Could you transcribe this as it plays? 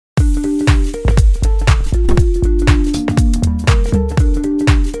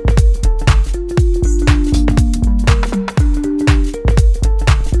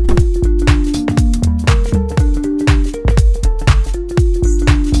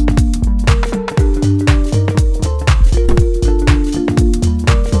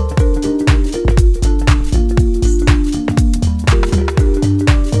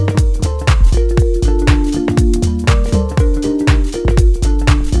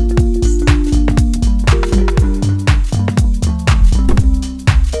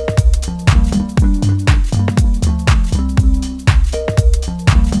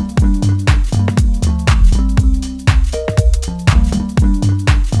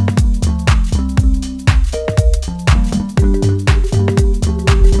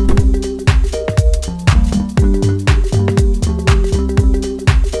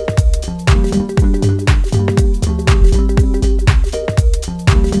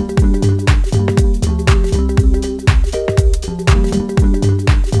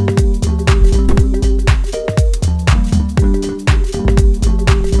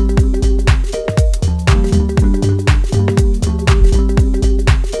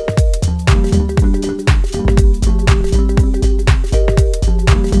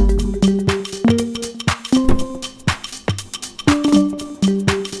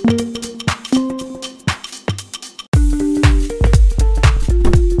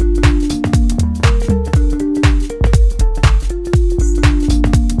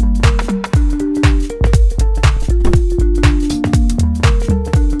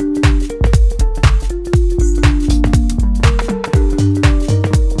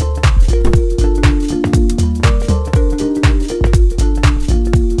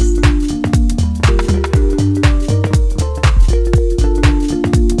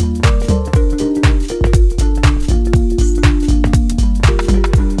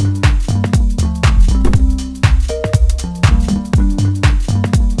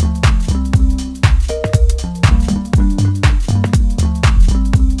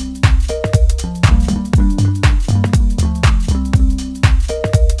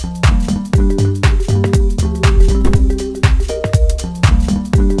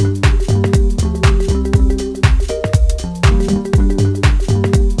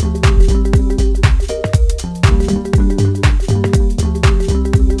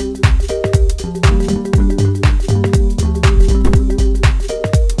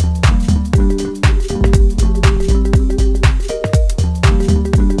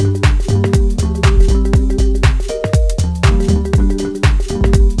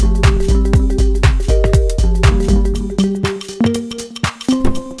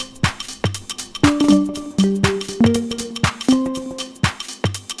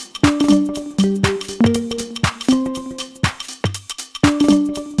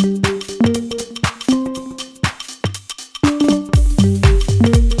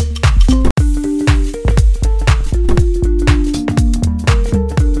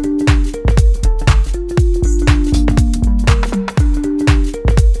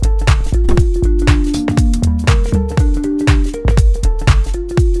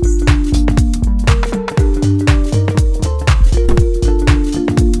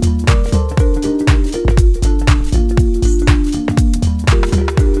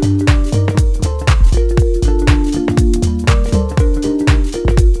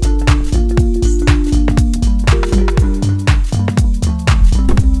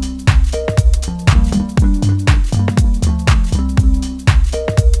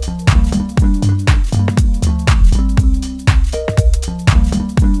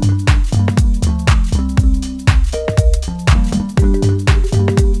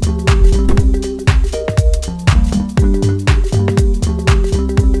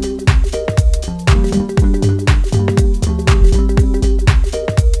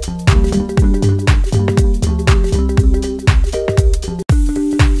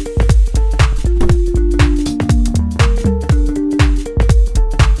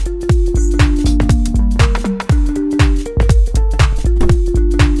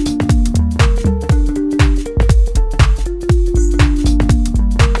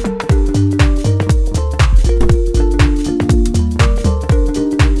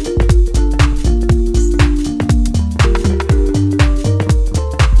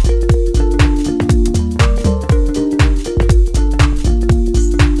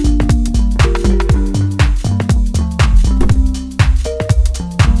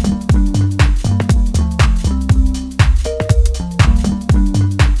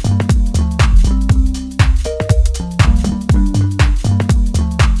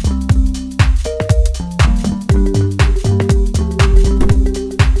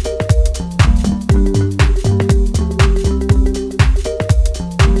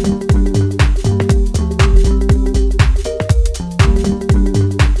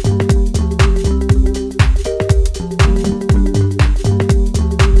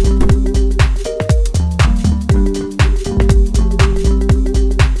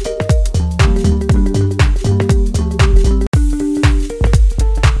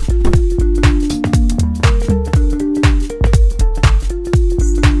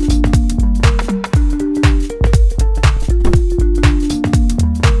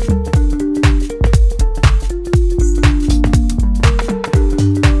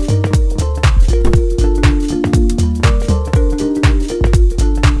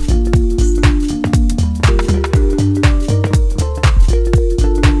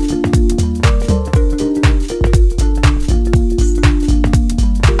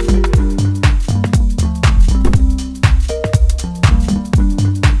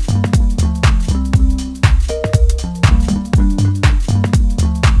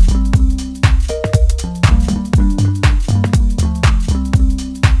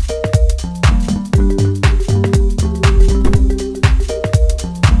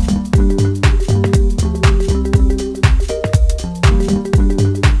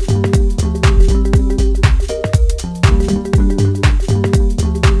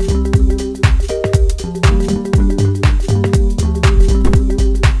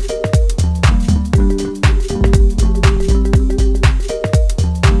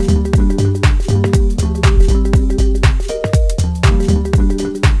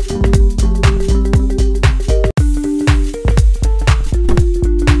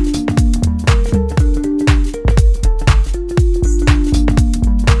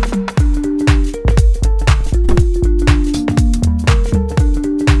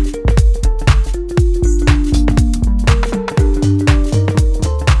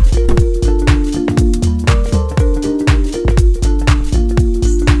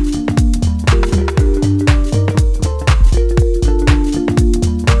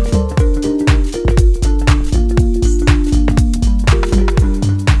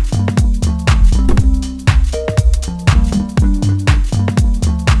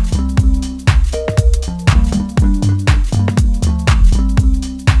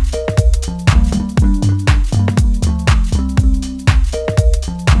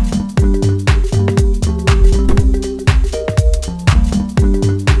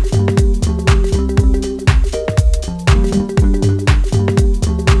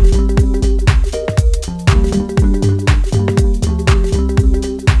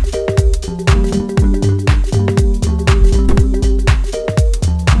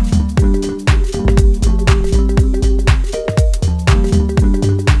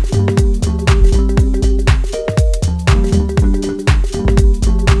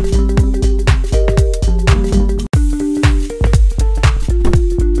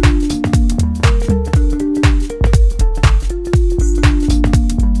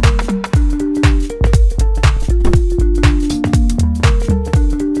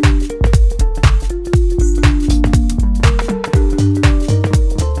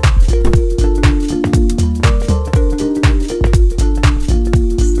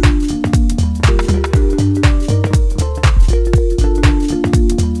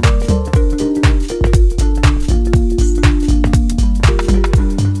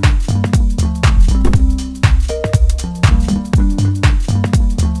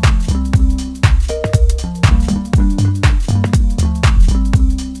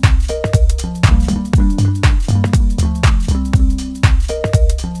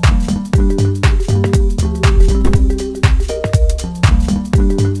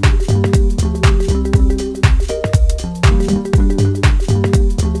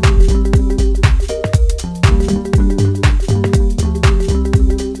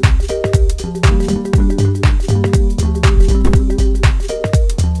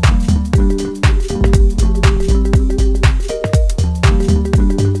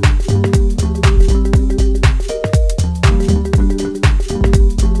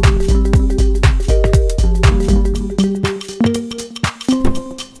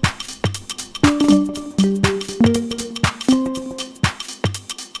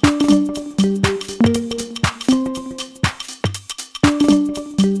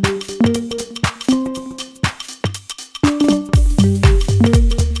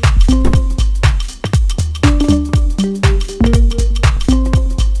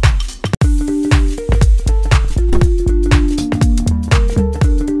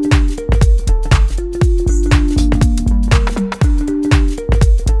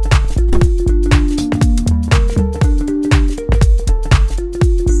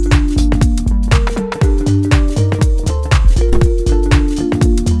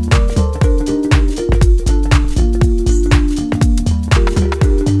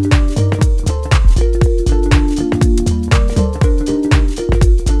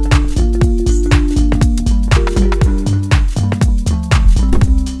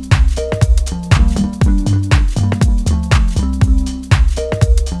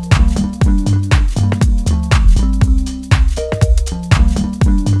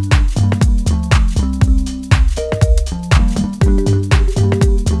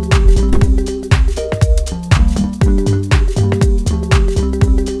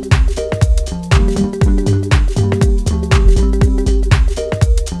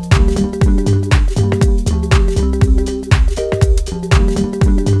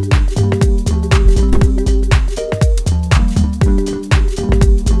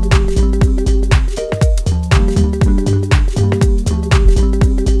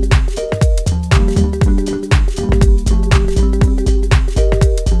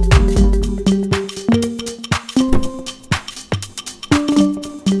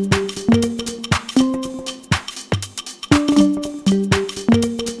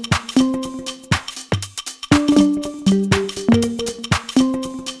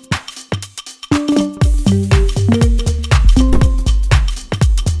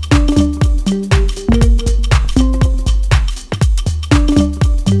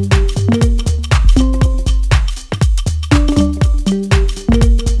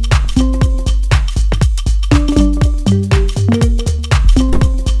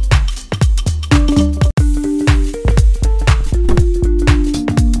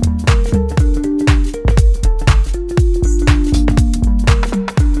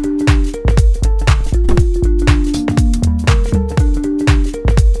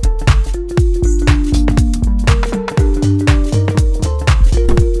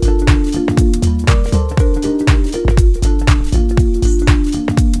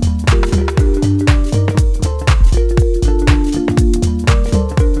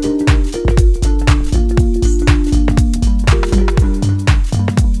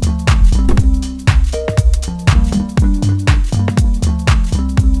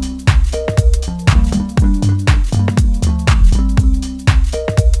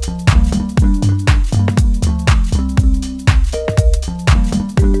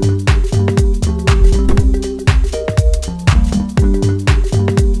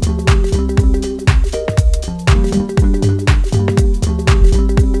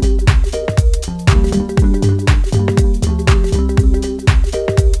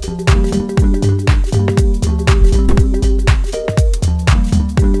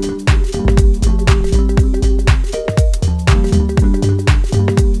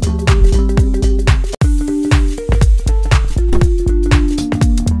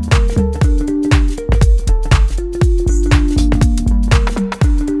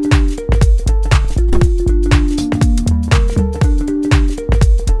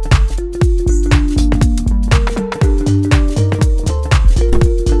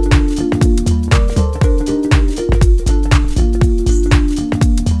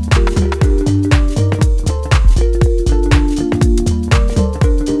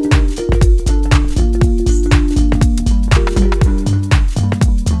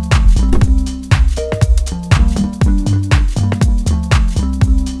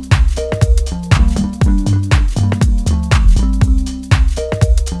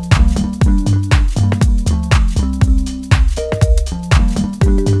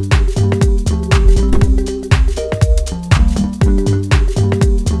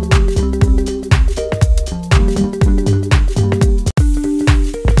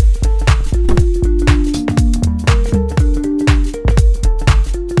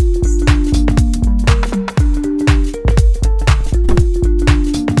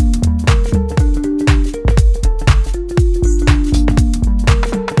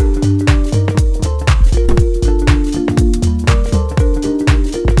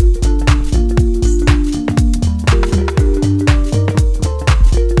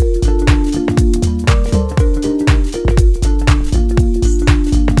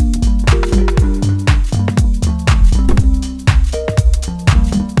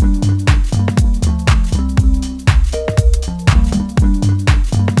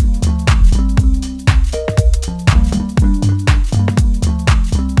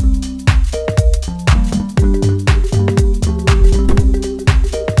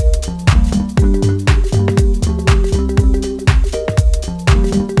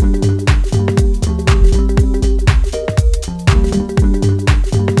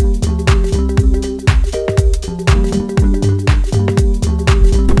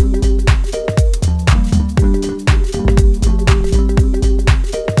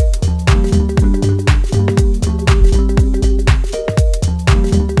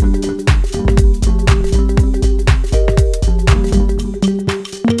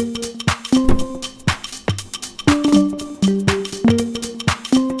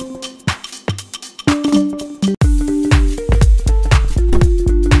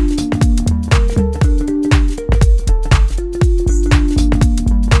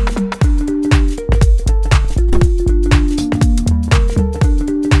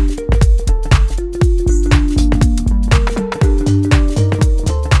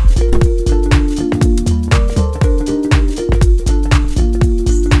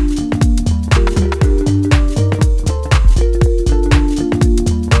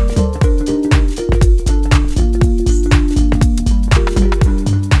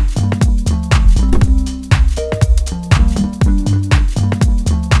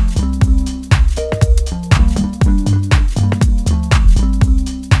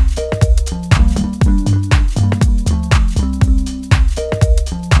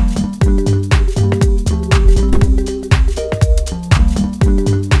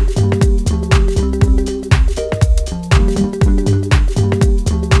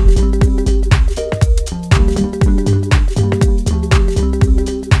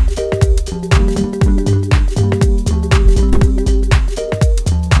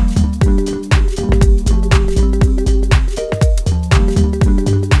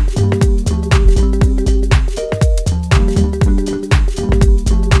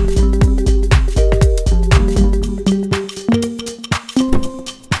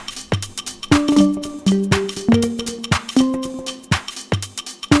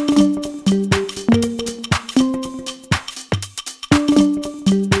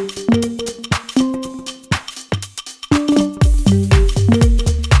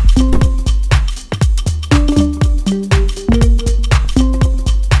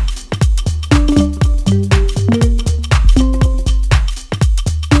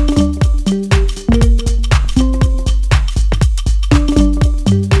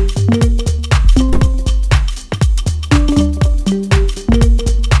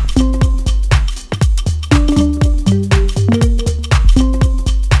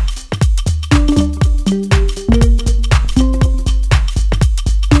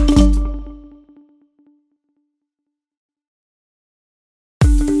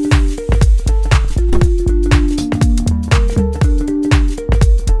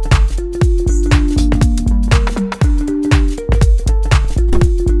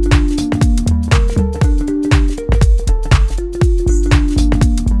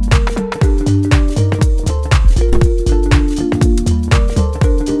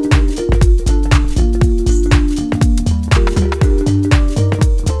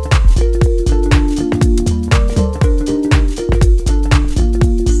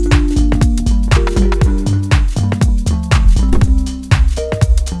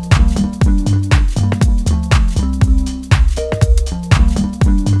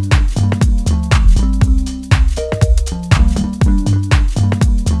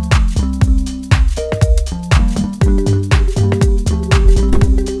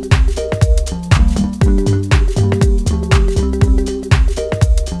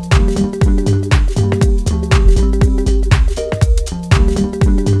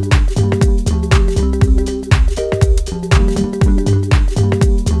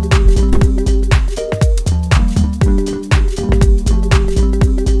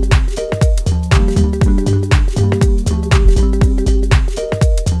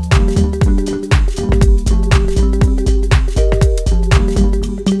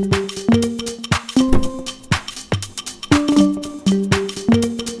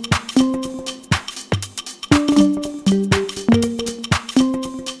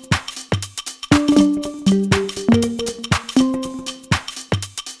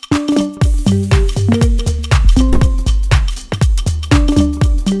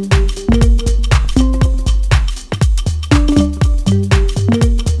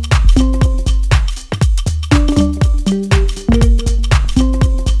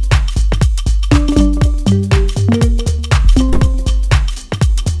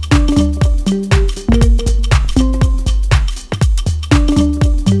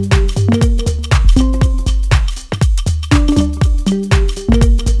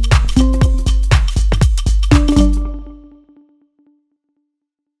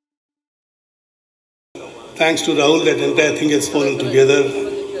thanks to Rahul, that entire thing has fallen together.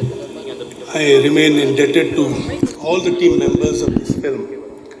 I remain indebted to all the team members of this film.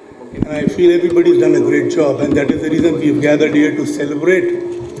 And I feel everybody's done a great job, and that is the reason we've gathered here to celebrate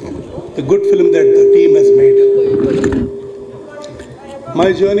the good film that the team has made.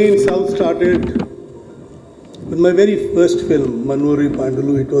 My journey in South started with my very first film, Manvari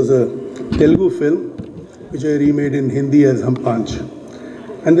Pandulu. It was a Telugu film, which I remade in Hindi as Hum Panch.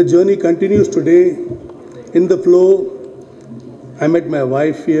 And the journey continues today. In the flow, I met my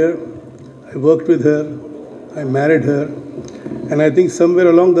wife here. I worked with her. I married her. And I think somewhere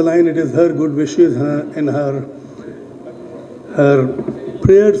along the line, it is her good wishes and her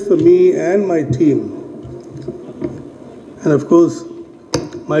prayers for me and my team. And of course,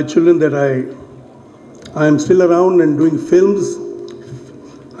 my children, that I am still around and doing films.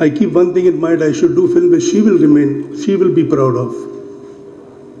 I keep one thing in mind: I should do film which she will be proud of.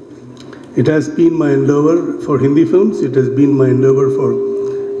 It has been my endeavor for Hindi films. It has been my endeavor for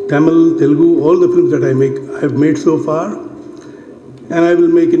Tamil, Telugu, all the films that I have made so far, and I will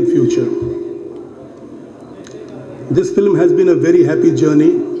make in future. This film has been a very happy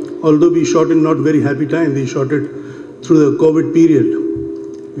journey, although we shot in not very happy time. We shot it through the COVID period.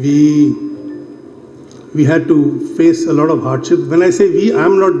 We had to face a lot of hardship. When I say we,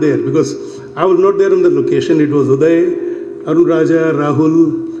 I'm not there because I was not there on the location. It was Uday, Arun Raja,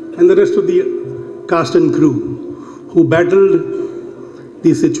 Rahul, and the rest of the cast and crew who battled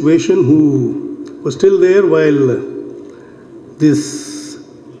the situation, who was still there while this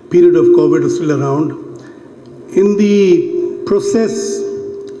period of COVID was still around. In the process,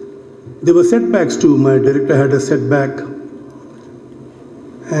 there were setbacks too. My director had a setback.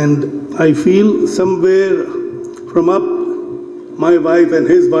 And I feel somewhere from up, my wife and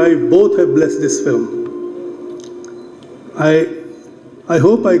his wife both have blessed this film. I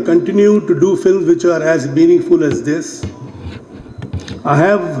hope I continue to do films which are as meaningful as this. I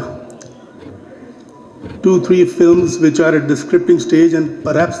have 2-3 films which are at the scripting stage, and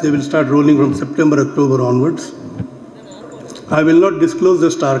perhaps they will start rolling from September, October onwards. I will not disclose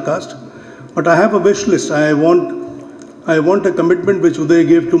the star cast, but I have a wish list. I want a commitment which Uday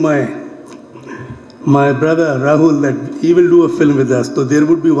gave to my brother Rahul, that he will do a film with us. So there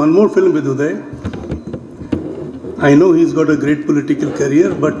would be one more film with Uday. I know he's got a great political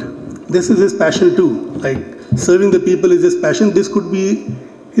career, but this is his passion too. Like serving the people is his passion. This could be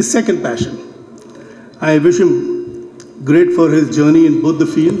his second passion. I wish him great for his journey in both the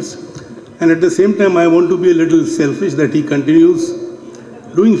fields. And at the same time, I want to be a little selfish that he continues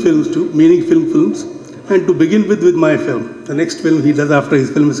doing films too, meaningful films. And to begin with my film. The next film he does after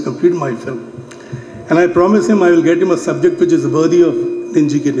his film is complete, my film. And I promise him I will get him a subject which is worthy of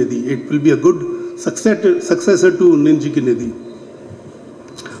Ninji Ki Nidhi. It will be a good successor to Ninji Ki Nidhi.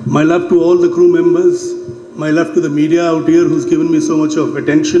 My love to all the crew members. My love to the media out here who's given me so much of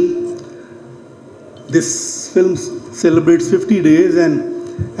attention. This film celebrates 50 days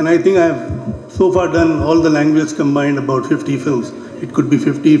and I think I have so far done all the languages combined about 50 films. It could be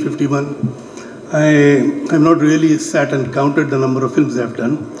 50, 51. I have not really sat and counted the number of films I've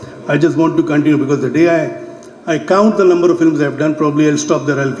done. I just want to continue because the day I count the number of films I've done, probably I'll stop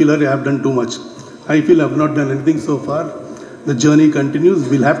there. I'll feel I've done too much. I feel I've not done anything so far. The journey continues.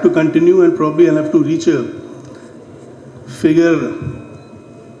 We'll have to continue, and probably I'll have to reach a figure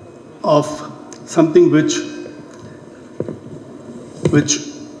of something which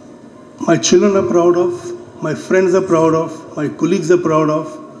my children are proud of, my friends are proud of, my colleagues are proud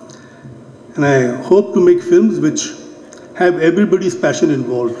of. And I hope to make films which have everybody's passion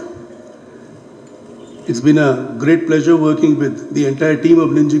involved. It's been a great pleasure working with the entire team of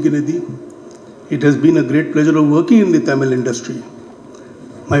Ninji Ki Nidhi. It has been a great pleasure of working in the Tamil industry.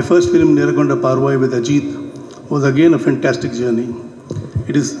 My first film, Nerakonda Parvai with Ajit, was again a fantastic journey.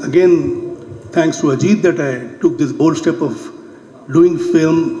 It is again thanks to Ajit that I took this bold step of doing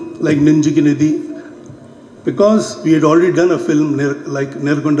film like Ninji Ki Nidhi, because we had already done a film like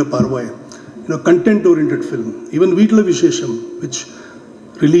Nerakonda Parvai. Content-oriented film. Even Veetla Vishesham, which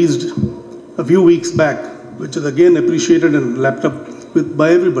released a few weeks back, which is again appreciated and lapped up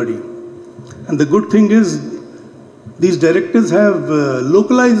by everybody. And the good thing is, these directors have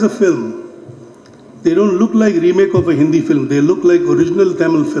localized the film. They don't look like remake of a Hindi film. They look like original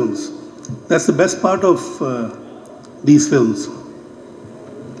Tamil films. That's the best part of these films.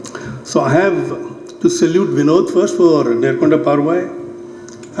 So I have to salute Vinod first for Nerakonda Parvai.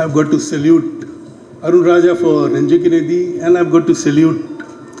 I've got to salute Arun Raja for Ninji Ki Nidhi, and I've got to salute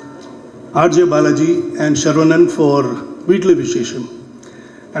R.J. Balaji and Sharvanan for Veetla Vishesham.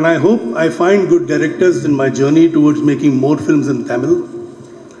 And I hope I find good directors in my journey towards making more films in Tamil.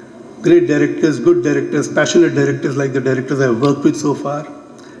 great directors, good directors, passionate directors like the directors I've worked with so far.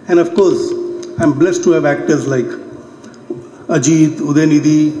 And of course, I'm blessed to have actors like Ajit,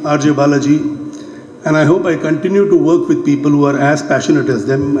 Udaynidhi, RJ Balaji. And I hope I continue to work with people who are as passionate as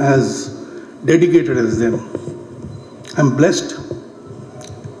them, as dedicated as them. I'm blessed,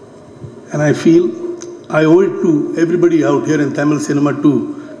 and I feel I owe it to everybody out here in Tamil cinema to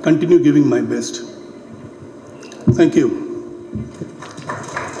continue giving my best. Thank you.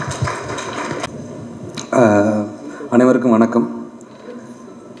 அனைவருக்கும் வணக்கம்.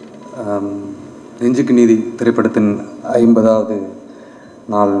 நெஞ்சுக்கு நீதி திரைப்படத்தின் 50வது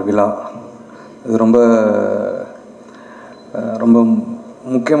நாள் விழா. இது ரொம்ப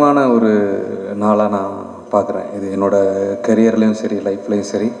முக்கியமான ஒரு நாளாக நான் பார்க்குறேன். இது என்னோடய கரியர்லேயும் சரி,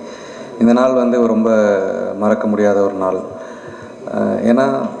 லைஃப்லேயும் சரி, இந்த நாள் வந்து ரொம்ப மறக்க முடியாத ஒரு நாள். ஏன்னா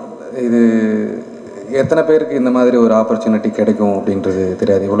இது எத்தனை பேருக்கு இந்த மாதிரி ஒரு ஆப்பர்ச்சுனிட்டி கிடைக்கும் அப்படின்றது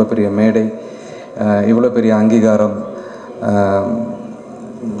தெரியாது. இவ்வளோ பெரிய மேடை, இவ்வளோ பெரிய அங்கீகாரம்,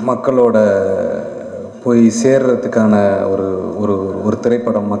 மக்களோட போய் சேர்றதுக்கான ஒரு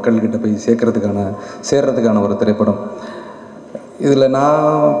திரைப்படம், மக்கள்கிட்ட போய் சேர்றதுக்கான ஒரு திரைப்படம். இதில்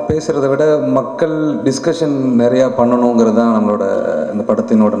நான் பேசுகிறத விட மக்கள் டிஸ்கஷன் நிறையா பண்ணணுங்கிறது தான் நம்மளோட இந்த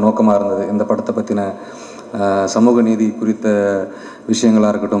படத்தினோட நோக்கமாக இருந்தது. இந்த படத்தை பற்றின சமூக நீதி குறித்த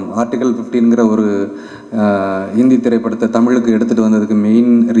விஷயங்களாக இருக்கட்டும், ஆர்டிகல் 15ங்கிற ஒரு ஹிந்தி திரைப்படத்தை தமிழுக்கு எடுத்துகிட்டு வந்ததுக்கு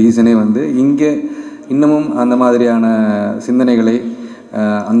மெயின் ரீசனே வந்து இங்கே இன்னமும் அந்த மாதிரியான சிந்தனைகளை,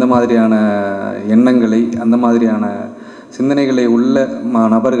 அந்த மாதிரியான எண்ணங்களை, அந்த மாதிரியான சிந்தனைகளை உள்ள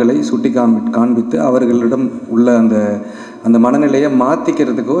நபர்களை சுட்டி காண்பித்து அவர்களிடம் உள்ள அந்த மனநிலையை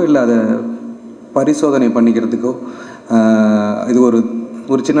மாற்றிக்கிறதுக்கோ இல்லை அதை பரிசோதனை பண்ணிக்கிறதுக்கோ இது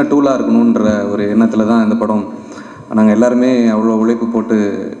ஒரு சின்ன டூலாக இருக்கணுன்ற ஒரு எண்ணத்தில் தான் இந்த படம் நாங்கள் எல்லாருமே அவ்வளோ உழைப்பு போட்டு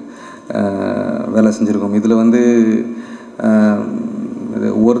வேலை செஞ்சுருக்கோம். இதில் வந்து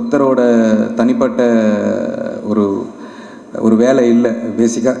ஒருத்தரோட தனிப்பட்ட ஒரு வேலை இல்லை.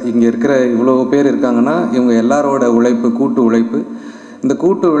 பேசிக்காக இங்கே இருக்கிற இவ்வளோ பேர் இருக்காங்கன்னா இவங்க எல்லாரோட உழைப்பு, கூட்டு உழைப்பு. இந்த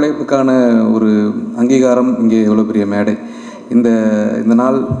கூட்டு உழைப்புக்கான ஒரு அங்கீகாரம் இங்கே எவ்வளோ பெரிய மேடை. இந்த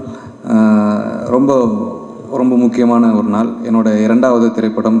நாள் ரொம்ப முக்கியமான ஒரு நாள். என்னோடய 2வது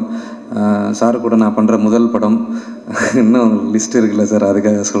திரைப்படம், சாரு கூட நான் பண்ணுற முதல் படம். இன்னும் லிஸ்ட் இருக்குல்ல சார்,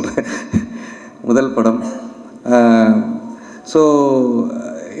 அதுக்காக சொல்கிறேன். முதல் படம். ஸோ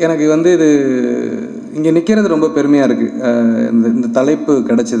எனக்கு வந்து இது இங்கே நிற்கிறது ரொம்ப பெருமையாக இருக்குது. இந்த தலைப்பு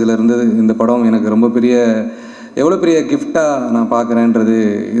கிடச்சதுலேருந்து இந்த படம் எனக்கு எவ்வளோ பெரிய கிஃப்டாக நான் பார்க்குறேன்றது,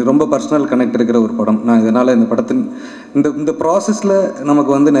 இது ரொம்ப பர்சனல் கனெக்ட் இருக்கிற ஒரு படம். நான் இதனால் இந்த படத்தின் இந்த ப்ராசஸில்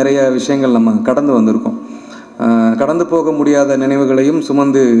நமக்கு வந்து நிறைய விஷயங்கள் நம்ம கடந்து வந்திருக்கோம். கடந்து போக முடியாத நினைவுகளையும்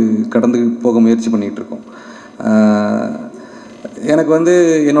சுமந்து கடந்து போக முயற்சி பண்ணிகிட்ருக்கோம். எனக்கு வந்து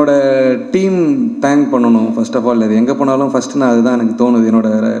என்னோடய டீம் தேங்க் பண்ணணும். ஃபர்ஸ்ட் ஆஃப் ஆல், அது எங்கே போனாலும் ஃபஸ்ட்டு நான் அதுதான் எனக்கு தோணுது.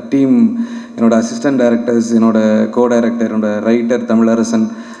 என்னோடய டீம், என்னோடய அசிஸ்டன்ட் டைரக்டர்ஸ், என்னோடய கோ டைரக்டர், என்னோடய ரைட்டர் தமிழரசன்,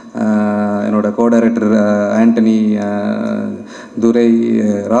 என்னோடய கோ டைரக்டர் ஆண்டனி,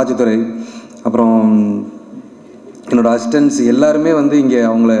 ராஜதுரை, அப்புறம் என்னோடய அசிஸ்டன்ட்ஸ் எல்லாருமே வந்து இங்கே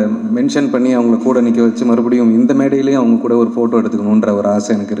அவங்கள மென்ஷன் பண்ணி அவங்கள கூட நிற்க வச்சு மறுபடியும் இந்த மேடையிலையும் அவங்க கூட ஒரு ஃபோட்டோ எடுத்துக்கணுன்ற ஒரு ஆசை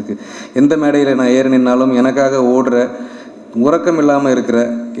எனக்கு இருக்குது. எந்த மேடையில் நான் ஏறி நின்னாலும் எனக்காக ஓடுற, உறக்கம் இல்லாமல் இருக்கிற,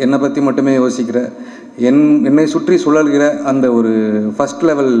 என்னை பற்றி மட்டுமே யோசிக்கிற, என்னை சுற்றி சுழல்கிற அந்த ஒரு first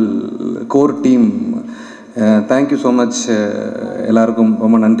level core team, thank you so much. எல்லாருக்கும்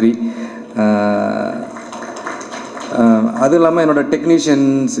ரொம்ப நன்றி. அது இல்லாமல் என்னோடய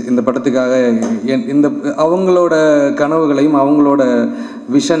டெக்னீஷியன்ஸ் இந்த படத்துக்காக அவங்களோட கனவுகளையும் அவங்களோட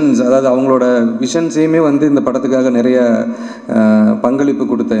விஷன்ஸ், அதாவது அவங்களோட விஷன்ஸையுமே வந்து இந்த படத்துக்காக நிறைய பங்களிப்பு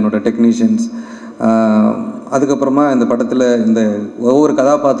கொடுத்த என்னோடய டெக்னீஷியன்ஸ். அதுக்கப்புறமா இந்த படத்தில் இந்த ஒவ்வொரு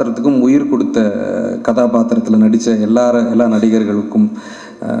கதாபாத்திரத்துக்கும் உயிர் கொடுத்த கதாபாத்திரத்தில் நடித்த எல்லா நடிகர்களுக்கும்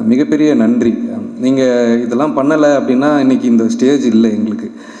மிகப்பெரிய நன்றி. நீங்கள் இதெல்லாம் பண்ணலை அப்படின்னா இன்றைக்கி இந்த ஸ்டேஜ் இல்லை எங்களுக்கு.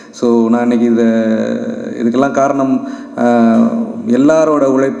 ஸோ நான் இன்றைக்கி இதுக்கெல்லாம் காரணம் எல்லாரோட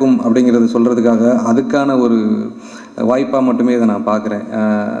உழைப்பும் அப்படிங்கிறது சொல்கிறதுக்காக அதுக்கான ஒரு வாய்ப்பாக மட்டுமே இதை நான் பார்க்குறேன்.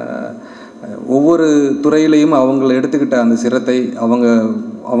 ஒவ்வொரு துறையிலையும் அவங்கள எடுத்துக்கிட்ட அந்த சிரத்தை,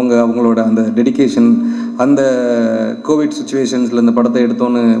 அவங்களோட அந்த டெடிக்கேஷன், அந்த கோவிட் சுச்சுவேஷன்ஸில் இந்த படத்தை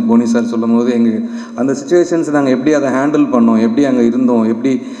எடுத்தோன்னு போனி சார் சொல்லும் போது அந்த சுச்சுவேஷன்ஸ் நாங்கள் எப்படி அதை ஹேண்டில் பண்ணோம், எப்படி அங்கே இருந்தோம்,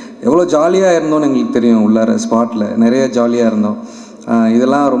 எவ்வளோ ஜாலியாக இருந்தோன்னு எங்களுக்கு தெரியும். உள்ளார ஸ்பாட்டில் நிறைய ஜாலியாக இருந்தோம்.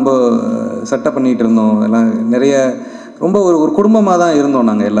 இதெல்லாம் ரொம்ப செட்டப் பண்ணிகிட்டு இருந்தோம். எல்லாம் நிறைய ரொம்ப ஒரு குடும்பமாக தான் இருந்தோம்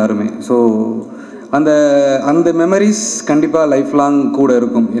நாங்கள் எல்லாருமே. ஸோ அந்த மெமரிஸ் கண்டிப்பாக லைஃப் லாங் கூட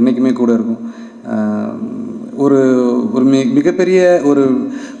இருக்கும், என்றைக்குமே கூட இருக்கும். ஒரு மிகப்பெரிய ஒரு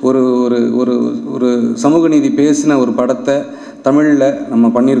ஒரு ஒரு ஒரு சமூக நீதி பேசின ஒரு படத்தை தமிழில் நம்ம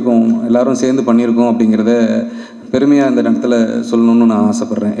பண்ணியிருக்கோம், எல்லோரும் சேர்ந்து பண்ணியிருக்கோம் அப்படிங்கிறத பெருமையாக இந்த இடத்துல சொல்லணும்னு நான்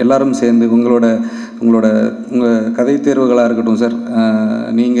ஆசைப்பட்றேன். எல்லாரும் சேர்ந்து உங்கள் கதை தேர்வுகளாக இருக்கட்டும் சார்,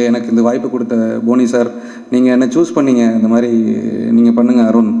 நீங்கள் எனக்கு இந்த வாய்ப்பு கொடுத்த போனி சார், நீங்கள் என்னை சூஸ் பண்ணீங்க, இந்த மாதிரி நீங்கள் பண்ணுங்கள்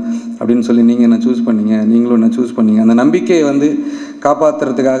அருண் அப்படின்னு சொல்லி நீங்கள் என்னை சூஸ் பண்ணீங்க, நீங்களும் என்னை சூஸ் பண்ணீங்க. அந்த நம்பிக்கையை வந்து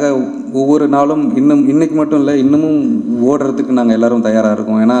காப்பாற்றுறதுக்காக ஒவ்வொரு நாளும் இன்றைக்கி மட்டும் இல்லை, இன்னமும் ஓடுறதுக்கு நாங்கள் எல்லோரும் தயாராக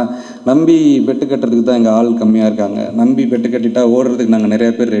இருக்கோம். ஏன்னா நம்பி பெட்டு கட்டுறதுக்கு தான் எங்கள் ஆள் கம்மியாக இருக்காங்க. நம்பி பெட்டு கட்டிட்டா ஓடுறதுக்கு நாங்கள்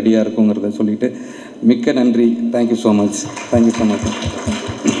நிறையா பேர் ரெடியாக இருக்கோங்கிறத சொல்லிவிட்டு மிக்க நன்றி. Thank you so much. Thank you so much.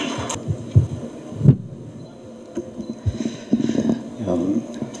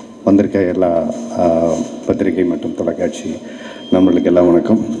 வந்திருக்க எல்லா பத்திரிகை மற்றும் தொலைக்காட்சி நம்மளுக்கு எல்லாம்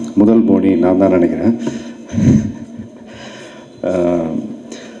வணக்கம். முதல் போனி நான் தான் நினைக்கிறேன்.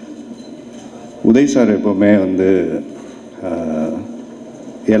 உதய் சார் எப்போவுமே வந்து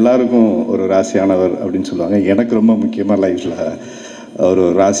எல்லாருக்கும் ஒரு ராசியானவர் அப்படின்னு சொல்லுவாங்க. எனக்கு ரொம்ப முக்கியமாக லைஃப்பில் ஒரு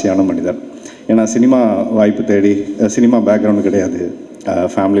ராசியான மனிதர். ஏன்னா சினிமா வாய்ப்பு தேடி, சினிமா பேக்ரவுண்டு கிடையாது,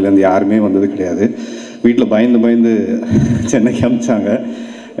 ஃபேமிலியிலேருந்து யாருமே வந்தது கிடையாது. வீட்டில் பயந்து சென்னைக்கு அனுப்பிச்சாங்க.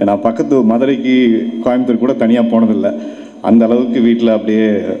 நான் பக்கத்து மதுரைக்கு கோயம்புத்தூர் கூட தனியாக போனதில்லை. அந்த அளவுக்கு வீட்டில் அப்படியே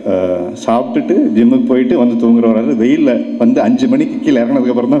சாப்பிட்டுட்டு ஜிம்முக்கு போயிட்டு வந்து தூங்குற ஒரு ஆள், வெயிலில் வந்து 5 மணிக்கு கீழே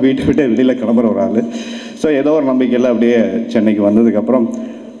இறங்கினதுக்கப்புறம் தான் வீட்டை விட்டு வெளியில் கிளம்புற ஒரு ஆள். ஸோ ஏதோ ஒரு நம்பிக்கையில் அப்படியே சென்னைக்கு வந்ததுக்கப்புறம்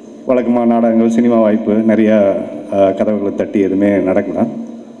வழக்கமாக நாடகங்கள், சினிமா வாய்ப்பு, நிறையா கதவுகளை தட்டி எதுவுமே நடக்கலாம்.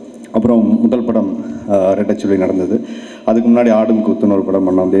 அப்புறம் முதல் படம் ரெட்டச்சுழி நடந்தது. அதுக்கு முன்னாடி ஆடும் கூத்துன்னு ஒரு படம்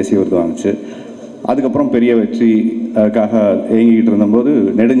பண்ணோம், தேசிய விருது வாங்கிச்சு. அதுக்கப்புறம் பெரிய வெற்றிக்காக ஏங்கிக்கிட்டு இருந்தபோது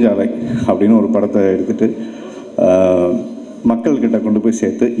நெடுஞ்சாலை அப்படின்னு ஒரு படத்தை எடுத்துகிட்டு மக்கள்கிட்ட கொண்டு போய்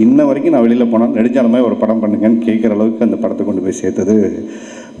சேர்த்து, இன்ன வரைக்கும் நான் வெளியில் போனால் நெடுஞ்சாலமே ஒரு படம் பண்ணுங்கன்னு கேட்குற அளவுக்கு அந்த படத்தை கொண்டு போய் சேர்த்தது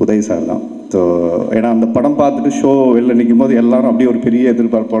உதய் சார் தான். ஸோ ஏன்னா அந்த படம் பார்த்துட்டு ஷோ வெளில நிற்கும் போது எல்லோரும் அப்படியே ஒரு பெரிய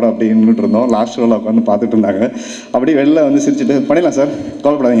எதிர்பார்ப்போடு அப்படியே நின்றுட்டு இருந்தோம். லாஸ்ட் ஷோவில் உட்காந்து பார்த்துட்டு இருந்தாங்க. அப்படியே வெளில வந்து சிரிச்சுட்டு பண்ணிடலாம் சார்,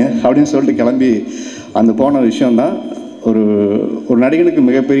 கவலைப்படாதீங்க அப்படின்னு சொல்லிட்டு கிளம்பி அந்த போன விஷயந்தான் ஒரு நடிகனுக்கு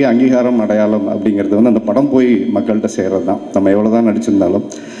மிகப்பெரிய அங்கீகாரம், அடையாளம் அப்படிங்கிறது வந்து அந்த படம் போய் மக்கள்கிட்ட சேர்றது தான். நம்ம எவ்வளோ தான் நடிச்சிருந்தாலும்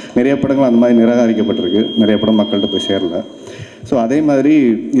நிறைய படங்கள் அந்த மாதிரி நிராகரிக்கப்பட்டிருக்கு, நிறைய படம் மக்கள்கிட்ட போய் சேரல. ஸோ அதே மாதிரி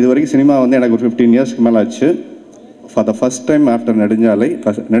இது வரைக்கும் சினிமா வந்து எனக்கு ஒரு 15 இயர்ஸ்க்கு மேலே ஆச்சு. For the first time after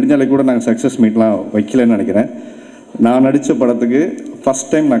நெடுஞ்சாலை கூட நாங்கள் சக்ஸஸ் மீட்லாம் வைக்கலன்னு நினைக்கிறேன். நான் நடித்த படத்துக்கு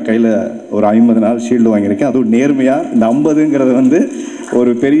ஃபஸ்ட் டைம் நான் கையில் ஒரு 50 நாள் ஷீல்டு வாங்கியிருக்கேன். அதுவும் நேர்மையாக. இந்த 50ங்கிறது வந்து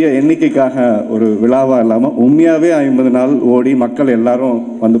ஒரு பெரிய எண்ணிக்கைக்காக ஒரு விழாவாக இல்லாமல் உண்மையாகவே 50 நாள் ஓடி மக்கள் எல்லாரும்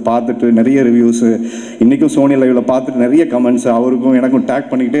வந்து பார்த்துட்டு நிறைய ரிவ்யூஸு, இன்றைக்கும் சோனி லைவில் பார்த்துட்டு நிறைய கமெண்ட்ஸ் அவருக்கும் எனக்கும்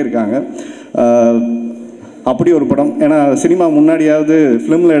டேக் பண்ணிக்கிட்டே இருக்காங்க. அப்படி ஒரு படம். ஏன்னா சினிமா முன்னாடியாவது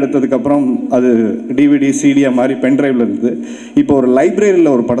ஃபிலிமில் எடுத்ததுக்கப்புறம் அது டிவிடி சிடியாக மாதிரி பென்ட்ரைவில் இருந்தது. இப்போ ஒரு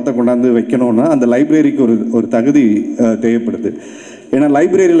லைப்ரரியில் ஒரு படத்தை கொண்டாந்து வைக்கணும்னா அந்த லைப்ரரிக்கு ஒரு தகுதி தேவைப்படுது. ஏன்னா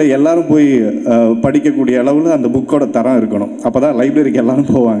லைப்ரரியில் எல்லாரும் போய் படிக்கக்கூடிய அளவில் அந்த புக்கோட தரம் இருக்கணும். அப்போ தான் லைப்ரரிக்கு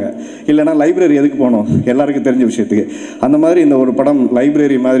எல்லாரும் போவாங்க. இல்லைனா லைப்ரரி எதுக்கு போகணும், எல்லாருக்கும் தெரிஞ்ச விஷயத்துக்கு. அந்த மாதிரி இந்த ஒரு படம்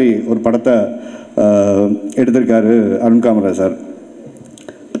லைப்ரரி மாதிரி ஒரு படத்தை எடுத்திருக்காரு அருண் காமராஜ் சார்.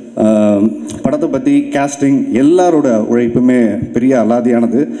 படத்தை பற்றி கேஸ்டிங் எல்லாரோட உழைப்புமே பெரிய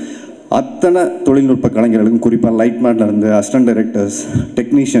அலாதியானது. அத்தனை தொழில்நுட்ப கலைஞர்களுக்கும், குறிப்பாக லைட்மேன்லேருந்து அசிஸ்டன்ட் டைரக்டர்ஸ்,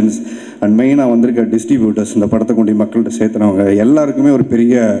 டெக்னீஷியன்ஸ் அண்ட் மெயினாக வந்திருக்க டிஸ்ட்ரிபியூட்டர்ஸ், இந்த படத்தை கொண்டு மக்கள்கிட்ட சேர்த்துனவங்க எல்லாருக்குமே ஒரு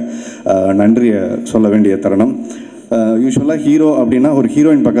பெரிய நன்றியை சொல்ல வேண்டிய தருணம். யூஸ்வலாக ஹீரோ அப்படின்னா ஒரு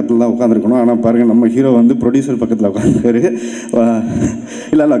ஹீரோயின் பக்கத்தில் தான் உட்காந்துருக்கணும். ஆனால் பாருங்கள், நம்ம ஹீரோ வந்து ப்ரொடியூசர் பக்கத்தில் உட்காந்துருக்காரு.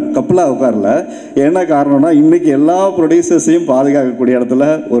 இல்லை கப்பலாக உட்காரல. என்ன காரணம்னா, இன்றைக்கி எல்லா ப்ரொடியூசர்ஸையும் பாதுகாக்கக்கூடிய இடத்துல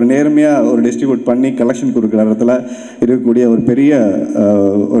ஒரு நேர்மையாக ஒரு டிஸ்ட்ரிபியூட் பண்ணி கலெக்ஷன் கொடுக்குற இடத்துல இருக்கக்கூடிய ஒரு பெரிய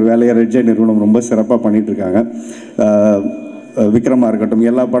ஒரு வேலையை ரெட் ஜெயண்ட் நிறுவனம் ரொம்ப சிறப்பாக பண்ணிகிட்ருக்காங்க. விக்ரமாக இருக்கட்டும்,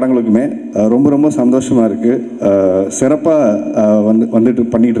 எல்லா படங்களுக்குமே ரொம்ப ரொம்ப சந்தோஷமாக இருக்குது. சிறப்பாக வந்துட்டு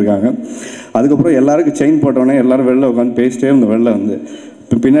பண்ணிகிட்ருக்காங்க. அதுக்கப்புறம் எல்லாருக்கும் செயின் போட்டோன்னே எல்லோரும் வெளில உட்காந்து பேசிட்டே இருந்தோம். வெளில வந்து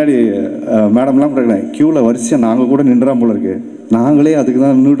பின்னாடி மேடம்லாம் கூட க்யூவில் வரிசையாக நாங்கள் கூட நின்றுறான் போல இருக்குது. நாங்களே அதுக்கு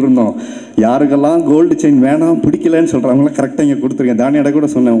தான் நின்றுட்டு இருந்தோம். யாருக்கெல்லாம் கோல்டு செயின் வேணாம் பிடிக்கலன்னு சொல்கிறாங்களாம் கரெக்டாக இங்கே கொடுத்துருங்க. தானியாட கூட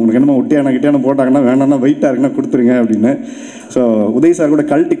சொன்னேன், உங்களுக்கு என்னமோ ஒட்டியான கிட்டியான போட்டாங்கன்னா வேணான்னா வெயிட்டாக இருக்குன்னா கொடுத்துருங்க அப்படின்னு. ஸோ உதய் சார் கூட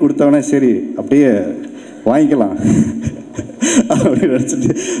கழட்டி கொடுத்தவனே சரி அப்படியே வாங்கிக்கலாம் அப்படின்னு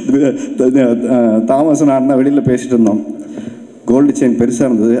நினச்சிட்டு தாமஸ் அண்ணா வெளியில் பேசிகிட்டு இருந்தோம். கோல்டு செயின் பெருசாக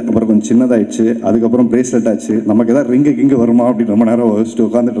இருந்தது, அப்புறம் கொஞ்சம் சின்னதாகிடுச்சு, அதுக்கப்புறம் பிரேஸ்லெட் ஆச்சு. நமக்கு எதாவது ரிங்கு வருமா அப்படின்னு ரொம்ப நேரம் வச்சுட்டு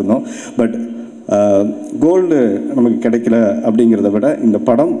உட்காந்துட்டு இருந்தோம். பட் கோல்டு நமக்கு கிடைக்கல அப்படிங்கிறத விட இந்த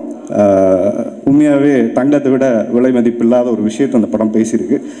படம் உண்மையாகவே தங்கத்தை விட விலை மதிப்பில்லாத ஒரு விஷயத்தை அந்த படம்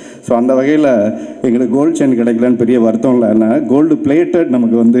பேசியிருக்கு. ஸோ அந்த வகையில் எங்களுக்கு கோல்டு செயின் கிடைக்கலன்னு பெரிய வருத்தம் இல்லை. ஏன்னா கோல்டு பிளேட்டட்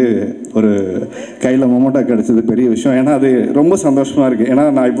நமக்கு வந்து ஒரு கையில் மொமெண்ட்டாக கிடச்சது பெரிய விஷயம். ஏன்னா அது ரொம்ப சந்தோஷமாக இருக்குது. ஏன்னா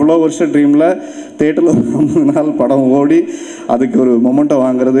நான் இவ்வளோ வருஷம் ட்ரீமில் தேட்டரில் 50 நாள் படம் ஓடி அதுக்கு ஒரு மொமெண்ட்டை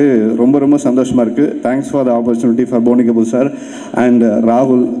வாங்குறது ரொம்ப ரொம்ப சந்தோஷமாக இருக்குது. Thanks for the opportunity for Fani Kapoor sir and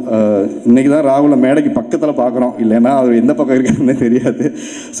ராகுல். இன்றைக்கி தான் ராகுலை மேடைக்கு பக்கத்தில் பார்க்குறோம், இல்லைன்னா அவர் எந்த பக்கம் இருக்காருன்னே தெரியாது.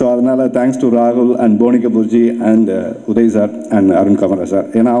 ஸோ அதனால் தேங்க்ஸ் டு ராகுல் and Fani கபூர்ஜி and Uday sir and Arun camera sir.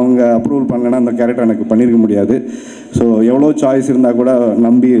 ஏன்னா அவங்க அப்ரூவல் பண்ணலைன்னா அந்த கேரக்டர் எனக்கு பண்ணியிருக்க முடியாது. ஸோ எவ்வளோ சாய்ஸ் இருந்தால் கூட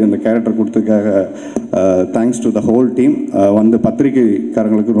நம்பி அந்த கேரக்டர் கொடுத்ததுக்காக thanks to the whole team. வந்து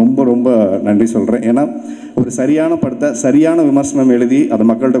பத்திரிகைக்காரங்களுக்கு ரொம்ப ரொம்ப நன்றி சொல்கிறேன். ஏன்னா ஒரு சரியான படத்தை சரியான விமர்சனம் எழுதி அதை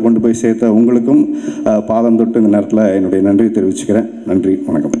மக்கள்கிட்ட கொண்டு போய் சேர்த்த உங்களுக்கும் பாதம் தொட்டு இந்த நேரத்தில் என்னுடைய நன்றியை தெரிவிச்சுக்கிறேன். நன்றி,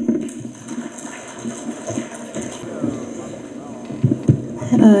 வணக்கம்.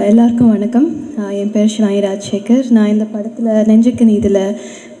 எல்லாருக்கும் வணக்கம். என் பேர் ஷிவானி ராஜசேகர். நான் இந்த படத்தில் நெஞ்சுக்கு நீதில்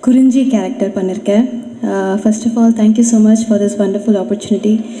குறிஞ்சி கேரக்டர் பண்ணியிருக்கேன். First of all thank you so much for this wonderful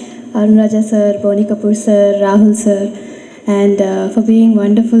opportunity. Arunraja sir, Fani Kapoor sir, ராகுல் sir, and for being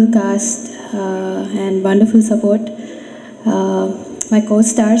wonderful cast and wonderful support. My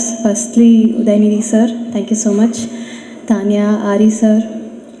co-stars, firstly Udaynidhi sir, thank you so much. Tanya, Ari sir,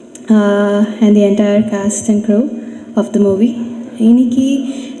 and the entire cast and crew of the movie. இன்னைக்கு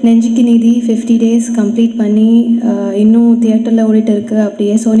நெஞ்சுக்கு நீதி 50 days complete பண்ணி இன்னும் தியேட்டரில் ஓடிட்டு இருக்குது.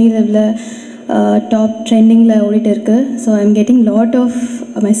 அப்படியே Sony லெவலில் top ட்ரெண்டிங்கில் ஓடிட்டு இருக்குது. So I am getting lot of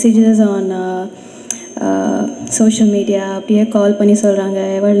messages on social media. அப்படியே கால் பண்ணி சொல்கிறாங்க,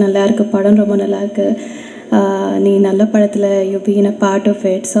 எவ்வளோ நல்லா இருக்குது படம், ரொம்ப நல்லா இருக்குது, நீ நல்ல படத்தில் you been a part of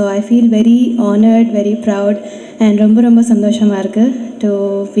it. So I feel very honoured, very proud and ரொம்ப ரொம்ப சந்தோஷமாக இருக்குது to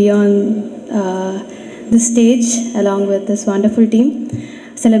be on the stage along with this wonderful team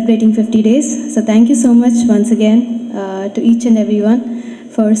celebrating 50 days. So thank you so much once again to each and everyone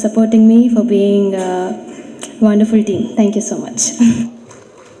for supporting me, for being a wonderful team. Thank you so much.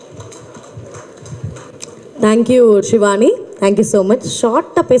 Thank you Shivani, thank you so much.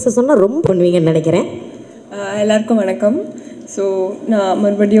 ஷார்ட்டாக பேச சொன்னால் ரொம்ப பண்ணுவீங்கன்னு நினைக்கிறேன். எல்லாருக்கும் வணக்கம். So நான்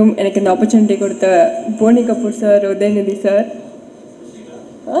மறுபடியும் எனக்கு இந்த ஆப்பர்ச்சுனிட்டி கொடுத்த போனி கபூர் சார், உதயநிதி சார்,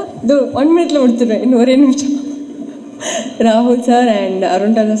 இது 1 minute முடிச்சிடுவேன், இன்னும் ஒரே நிமிஷம், ராகுல் சார் அண்ட்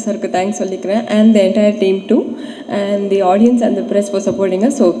அருண் ராஜா சாருக்கு தேங்க்ஸ் சொல்லிக்கிறேன். And the entire team to and the audience and the press for supporting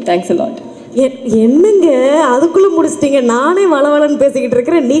us. So thanks a lot. என்னங்க அதுக்குள்ளே முடிச்சிட்டிங்க, நானே வளவளன்னு பேசிக்கிட்டு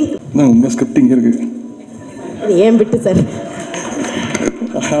இருக்கிறேன். நீங்கள் உங்கள் ஸ்கிரிப்டிங் இருக்குது, ஏன் விட்டு சார்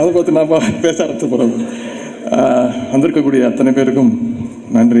அதை பார்த்து நான் பேச ஆரம்பிச்ச போகிறேன். வந்திருக்கக்கூடிய அத்தனை பேருக்கும்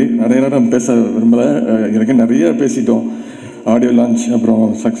நன்றி. நிறைய நேரம் பேச விரும்பலை, எனக்கு நிறைய பேசிட்டோம். ஆடியோ லான்ச், அப்புறம்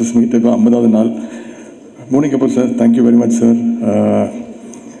சக்ஸஸ் மீட், இப்போ 50வது நாள். Fani Kapoor sir, thank you very much sir.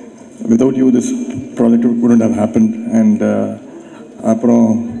 Without you this project wouldn't have happened. And அப்புறம்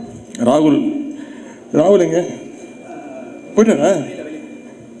ராகுல் எங்கே போயிட்டாரா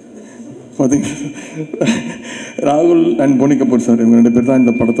பார்த்தீங்க? ராகுல் அண்ட் போனி கபூர் சார், இவங்க 2 பேர் தான்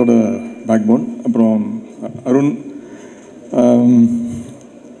இந்த படத்தோட பேக் போன். அப்புறம் அருண்,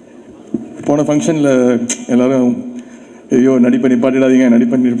 போன ஃபங்க்ஷனில் எல்லோரும் ஐயோ நடிப்பை நிப்பாட்டிடாதீங்க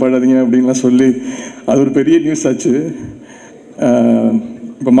அப்படின்லாம் சொல்லி அது ஒரு பெரிய நியூஸ் ஆச்சு.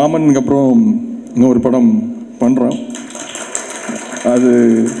 இப்போ மாமனுக்கு அப்புறம் இன்னும் ஒரு படம் பண்ணுறோம். அது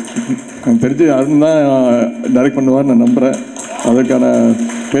எனக்கு தெரிஞ்சு அருண் தான் டைரக்ட் பண்ணுவார்னு நான் நம்புகிறேன். அதற்கான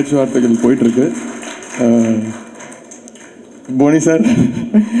பேச்சுவார்த்தைகள் போயிட்டுருக்கு. Boni sir,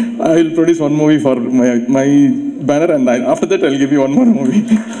 I will produce one movie for my banner, and after that I will give you one more movie.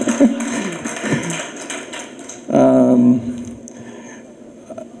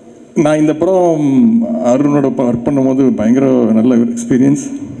 நான் இந்த படம் அருணோட ஒர்க் பண்ணும்போது பயங்கர நல்ல எக்ஸ்பீரியன்ஸ்.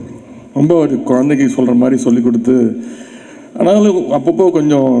 ரொம்ப ஒரு குழந்தைக்கு சொல்கிற மாதிரி சொல்லி கொடுத்து, ஆனாலும் அப்பப்போ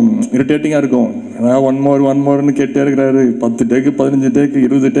கொஞ்சம் இரிட்டேட்டிங்காக இருக்கும். அதாவது ஒன் மோர்னு கேட்டே இருக்கிறாரு. 10 டேக்கு 15 டேக்கு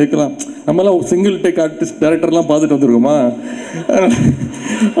 20 டேக்கெலாம் நம்மளாம் சிங்கிள் டேக் ஆர்டிஸ்ட் டேரக்டர்லாம் பார்த்துட்டு வந்துருக்கோமா?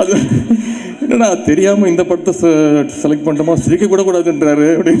 அது என்னடா தெரியாமல் இந்த படத்தை செலக்ட் பண்ணிட்டோமா, சிரிக்க கூட கூடாதுன்றாரு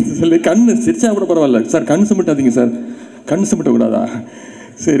அப்படின்னு சொல்லி. சிரிச்சா கூட பரவாயில்ல சார், கண் சிமிட்டாதீங்க சார், கண் சிமிட்டக்கூடாதா,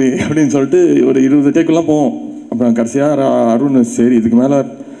 சரி அப்படின்னு சொல்லிட்டு ஒரு 20 டேக்கெல்லாம் போவோம். அப்புறம் கடைசியாக அருண், சரி இதுக்கு மேலே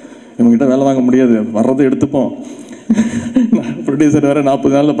இவங்ககிட்ட வேலை வாங்க முடியாது, வர்றதை எடுத்துப்போம். ப்ரொடியூசர் வேறு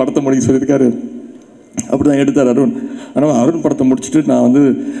 40 நாளில் படத்தை முடிக்க சொல்லியிருக்காரு. அப்படி தான் எடுத்தார் அருண். ஆனால் அருண் படத்தை முடிச்சுட்டு நான்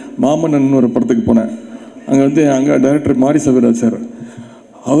மாமன்னன் ஒரு படத்துக்கு போனேன். அங்கே டைரக்டர் மாரி சவிராஜ் சார்,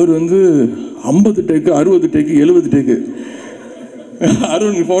 அவர் 50 டேக்கு 60 டேக்கு 70 டேக்கு.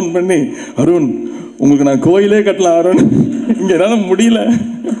 அருண் ஃபோன் பண்ணி, அருண் உங்களுக்கு நான் கோயிலே கட்டலாம் அருண், இங்கே என்னால் முடியல.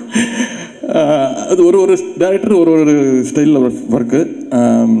 அது ஒரு டைரக்டர் ஒரு ஸ்டைலில் ஒர்க்கு.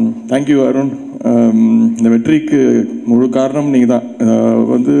 தேங்க்யூ அருண், இந்த வெற்றிக்கு முழு காரணம் நீங்கள் தான்.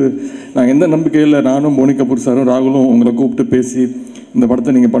 வந்து நான் எந்த நம்பிக்கையில் நானும் போனி கபூர் சாரும் ராகுலும் உங்களை கூப்பிட்டு பேசி இந்த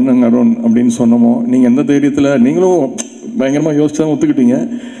படத்தை நீங்கள் பண்ணுங்க அருண் அப்படின்னு சொன்னோமோ, நீங்கள் எந்த தைரியத்தில் நீங்களும் பயங்கரமாக யோசிச்சு தான் ஒத்துக்கிட்டீங்க.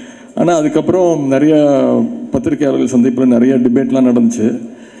 ஆனால் அதுக்கப்புறம் நிறைய பத்திரிகையாளர்கள் சந்திப்பில் நிறைய டிபேட்லாம் நடந்துச்சு.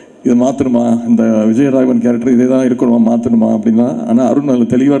 இதை மாற்றணுமா, இந்த விஜயராகவன் கேரக்டர் இதே தான் இருக்கணுமா, மாற்றணுமா அப்படின்னா. ஆனால் அருண்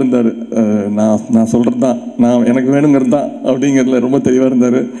அதில் தெளிவாக இருந்தார். நான் சொல்கிறது தான், நான் எனக்கு வேணுங்கிறது தான் அப்படிங்கிறதுல ரொம்ப தெளிவாக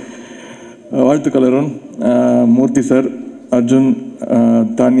இருந்தார். வாழ்த்துக்கள் அருண். மூர்த்தி சார், அர்ஜுன்,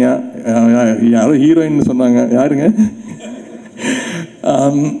 தானியா, யாரோ ஹீரோயின்னு சொன்னாங்க, யாருங்க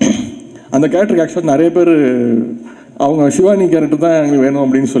அந்த கேரக்டருக்கு ஆக்சுவலாக நிறைய பேர் அவங்க சிவானி கேரக்டர் தான் எங்களுக்கு வேணும்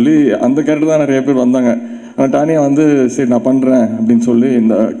அப்படின்னு சொல்லி அந்த கேரக்டர் தான் நிறைய பேர் வந்தாங்க. ஆனால் டானியா வந்து சரி நான் பண்ணுறேன் அப்படின்னு சொல்லி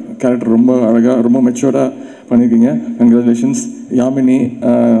இந்த கேரக்டர் ரொம்ப அழகாக ரொம்ப மெச்சூர்டாக பண்ணியிருக்கீங்க. கங்க்ராச்சுலேஷன்ஸ். யாமினி,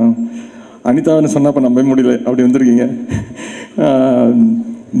 அனிதான்னு சொன்னால் இப்போ நம்பவே முடியல, அப்படி வந்திருக்கீங்க.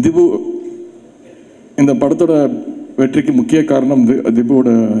 திபு, இந்த படத்தோட வெற்றிக்கு முக்கிய காரணம்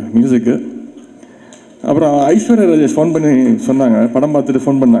திபுவோட மியூசிக்கு. அப்புறம் ஐஸ்வர்யா ராஜேஷ் ஃபோன் பண்ணி சொன்னாங்க, படம் பார்த்துட்டு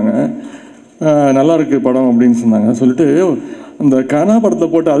ஃபோன் பண்ணாங்க, நல்லா இருக்கு படம் அப்படின்னு சொன்னாங்க. சொல்லிட்டு அந்த கனா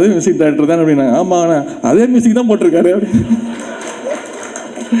படத்தில் போட்டு அதே மியூசிக் டைரக்டர் தான் அப்படின்னாங்க. ஆமாம், அதே மியூசிக் தான் போட்டிருக்காரு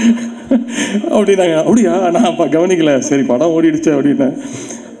அப்படின்னாங்க. அப்படியா, நான் கவனிக்கல, சரி படம் ஓடிடுச்சு அப்படின்னேன்.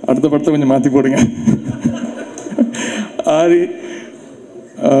 அடுத்த படத்தை கொஞ்சம் மாற்றி போடுங்க. ஆரி,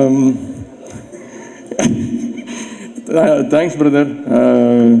 தேங்க்ஸ் பிரதர்.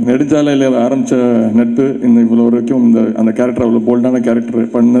 நெடுஞ்சாலையில் ஆரம்பித்த நட்பு இந்த இவ்வளோ வரைக்கும் அந்த கேரக்டர் அவ்வளோ போல்டான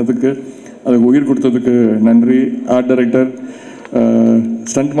கேரக்டர் பண்ணதுக்கு, அதுக்கு உயிர் கொடுத்ததுக்கு நன்றி. Art director,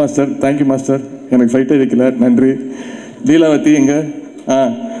 stunt master, thank you master, எனக்கு ஃபைட்டே வைக்கல, நன்றி. லீலாவதி எங்க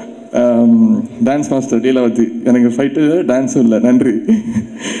டான்ஸ் மாஸ்டர் லீலாவதி, எனக்கு ஃபைட்டு டான்ஸும் இல்லை, நன்றி.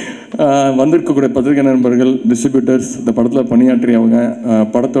 வந்திருக்கக்கூடிய பத்திரிகை நண்பர்கள், டிஸ்ட்ரிபியூட்டர்ஸ், இந்த படத்தில் பணியாற்றியவங்க,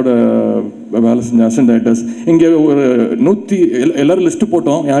 படத்தோட வேலை செஞ்ச அசிஸ்டன்ட் டைரக்டர்ஸ், இங்கே ஒரு 100 எல்லோரும் லிஸ்ட்டு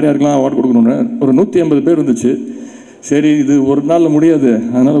போட்டோம் யார் யாருக்கெல்லாம் அவார்டு கொடுக்கணுன்னு. ஒரு 150 பேர் இருந்துச்சு. சரி இது ஒரு நாளில் முடியாது,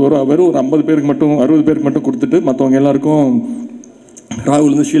 அதனால் வெறும் ஒரு 50 பேருக்கு மட்டும் 60 பேருக்கு மட்டும் கொடுத்துட்டு மற்றவங்க எல்லாருக்கும்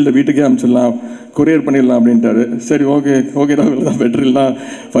ராகுல் வந்து ஷீல்டை வீட்டுக்கே அனுப்பிச்சிடலாம், கொரியர் பண்ணிடலாம் அப்படின்ட்டாரு. சரி ஓகே ராகுல் தான் பெட்டர், இல்லைனா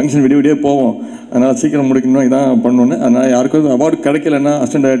ஃபங்க்ஷன் விடிய போவோம், அதனால் சீக்கிரம் முடிக்கணும், இதான் பண்ணணுன்னு. அதனால் யாருக்கும் அவார்டு கிடைக்கலன்னா,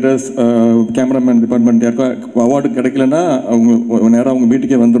 அசிஸ்டன்ட் டைரக்டர்ஸ், கேமராமேன் டிபார்ட்மெண்ட் யாருக்கும் அவார்டு கிடைக்கலன்னா அவங்க நேராக அவங்க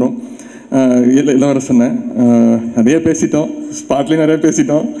வீட்டுக்கே வந்துடும். இளவரசனை நிறைய பேசிட்டோம், ஸ்பாட்லேயும் நிறைய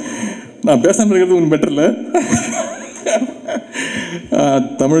பேசிட்டோம். நான் பேசாமல் இருக்கிறது ஒன்றும் பெட்டர் இல்லை.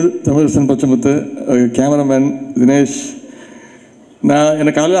 தமிழரசன் பச்சைமுத்து, கேமராமேன் தினேஷ்.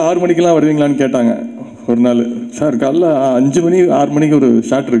 எனக்கு காலையில் 6 மணிக்கெல்லாம் வருவீங்களான்னு கேட்டாங்க ஒரு நாள். சார் காலைல 5 மணி 6 மணிக்கு ஒரு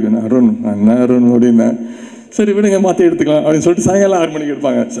ஷாட் இருக்குண்ணா. அருண் அப்படின்னேன். சரி விடுங்க மாற்றி எடுத்துக்கலாம் அப்படின்னு சொல்லிட்டு சாயங்காலம் 6 மணிக்கு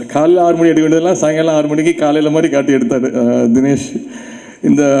எடுப்பாங்க. காலையில் 6 மணி எடுக்க வேண்டியதெல்லாம் சாயங்காலம் 6 மணிக்கு காலையில் மாதிரி காட்டி எடுத்தார் தினேஷ்.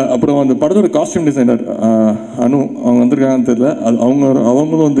 அப்புறம் அந்த படத்தோட காஸ்டியூம் டிசைனர் அனு, அவங்க வந்திருக்காங்கன்னு தெரியல,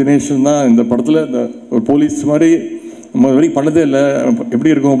 அவங்களும் தினேஷும் தான் இந்த படத்தில் இந்த ஒரு போலீஸ் மாதிரி நம்ம வரைக்கும் பண்ணதே இல்லை,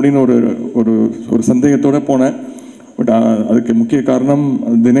 எப்படி இருக்கும் அப்படின்னு ஒரு சந்தேகத்தோடு போனேன். பட் அதுக்கு முக்கிய காரணம்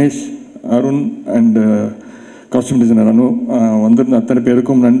Dinesh, Arun and costume designer அனு. வந்திருந்த அத்தனை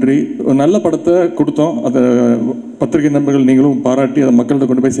பேருக்கும் நன்றி. ஒரு நல்ல படத்தை கொடுத்தோம், அதை பத்திரிகை நண்பர்கள் நீங்களும் பாராட்டி அதை மக்கள்கிட்ட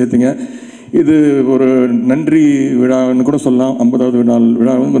கொண்டு போய் சேர்த்தீங்க. இது ஒரு நன்றி விழான்னு கூட சொல்லலாம். 50வது நாள்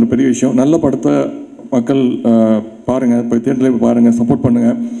விழா வந்து ஒரு பெரிய விஷயம். நல்ல படத்தை மக்கள் பாருங்கள், இப்போ தியேட்டரில் போய் பாருங்கள், சப்போர்ட்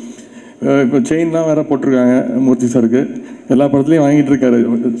பண்ணுங்கள். இப்போ செயின்லாம் வேறு போட்டிருக்காங்க மூர்த்தி சாருக்கு, எல்லா படத்துலையும் வாங்கிட்டு இருக்காரு.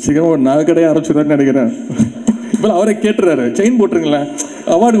 சீக்கிரம் ஒரு நகைக்கடையை ஆரம்பிச்சுருவாருன்னு நினைக்கிறேன். இப்போ அவரை கேட்டுறாரு, செயின் போட்டுருங்களேன்,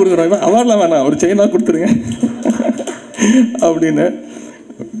 அவார்டு கொடுக்குறாங்க, அவார்டெலாம் வேணாம், ஒரு செயினாக கொடுத்துருங்க அப்படின்னு.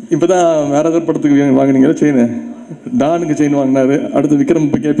 இப்போ தான் வேறு ஏதாவது படத்துக்கு வாங்கினீங்களா செயின்? டானுக்கு செயின் வாங்கினாரு, அடுத்து விக்ரம்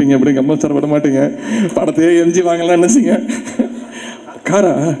இப்போ கேட்பீங்க அப்படி கம்பல்சரி விட மாட்டீங்க. படத்தையே எம்ஜி வாங்கலாம் நினைச்சிங்க.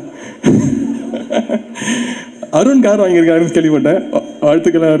 காரா அருண் கார் வாங்கியிருக்காருன்னு கேள்விப்பட்டேன்.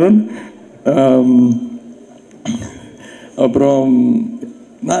 வாழ்த்துக்கள் அருண். அப்புறம்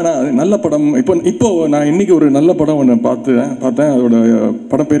நான் நல்ல படம் இப்போ நான் இன்றைக்கி ஒரு நல்ல படம் ஒன்று பார்த்தேன். அதோட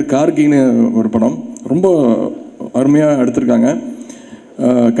படம் பேர் கார்கின்னு ஒரு படம். ரொம்ப அருமையாக எடுத்திருக்காங்க.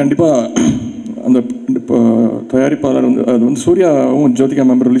 கண்டிப்பாக அந்த தயாரிப்பாளர் அது சூர்யாவும் ஜோதிகா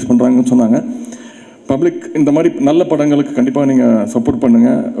மெம்பர் ரிலீஸ் பண்ணுறாங்கன்னு சொன்னாங்க. பப்ளிக் இந்த மாதிரி நல்ல படங்களுக்கு கண்டிப்பாக நீங்கள் சப்போர்ட்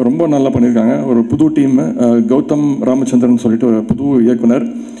பண்ணுங்கள். ரொம்ப நல்லா பண்ணியிருக்காங்க. ஒரு புது டீம், கௌதம் ராமச்சந்திரன் சொல்லிட்டு ஒரு புது இயக்குனர்.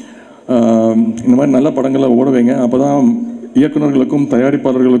 இந்த மாதிரி நல்ல படங்களை ஓட வைங்க. அப்போ தான் இயக்குநர்களுக்கும்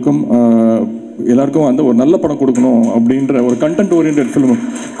தயாரிப்பாளர்களுக்கும் எல்லாருக்கும் அந்த ஒரு நல்ல படம் கொடுக்கணும் அப்படின்ற ஒரு கண்டென்ட் ஓரியன்ட் ஃபிலிம்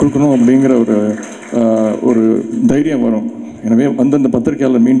கொடுக்கணும் அப்படிங்கிற ஒரு தைரியம் வரும். எனவே அந்தந்த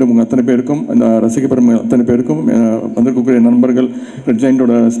பத்திரிகையாளர் மீண்டும் உங்கள் அத்தனை பேருக்கும், அந்த ரசிகப்பெரும் அத்தனை பேருக்கும், வந்திருக்கக்கூடிய நண்பர்கள், ரெட்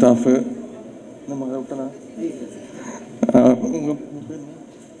ஜெயிண்டோட ஸ்டாஃபு,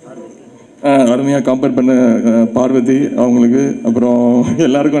 அருமையாக காம்பேர் பண்ண பார்வதி அவங்களுக்கு, அப்புறம்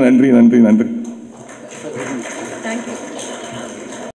எல்லாருக்கும் நன்றி நன்றி நன்றி.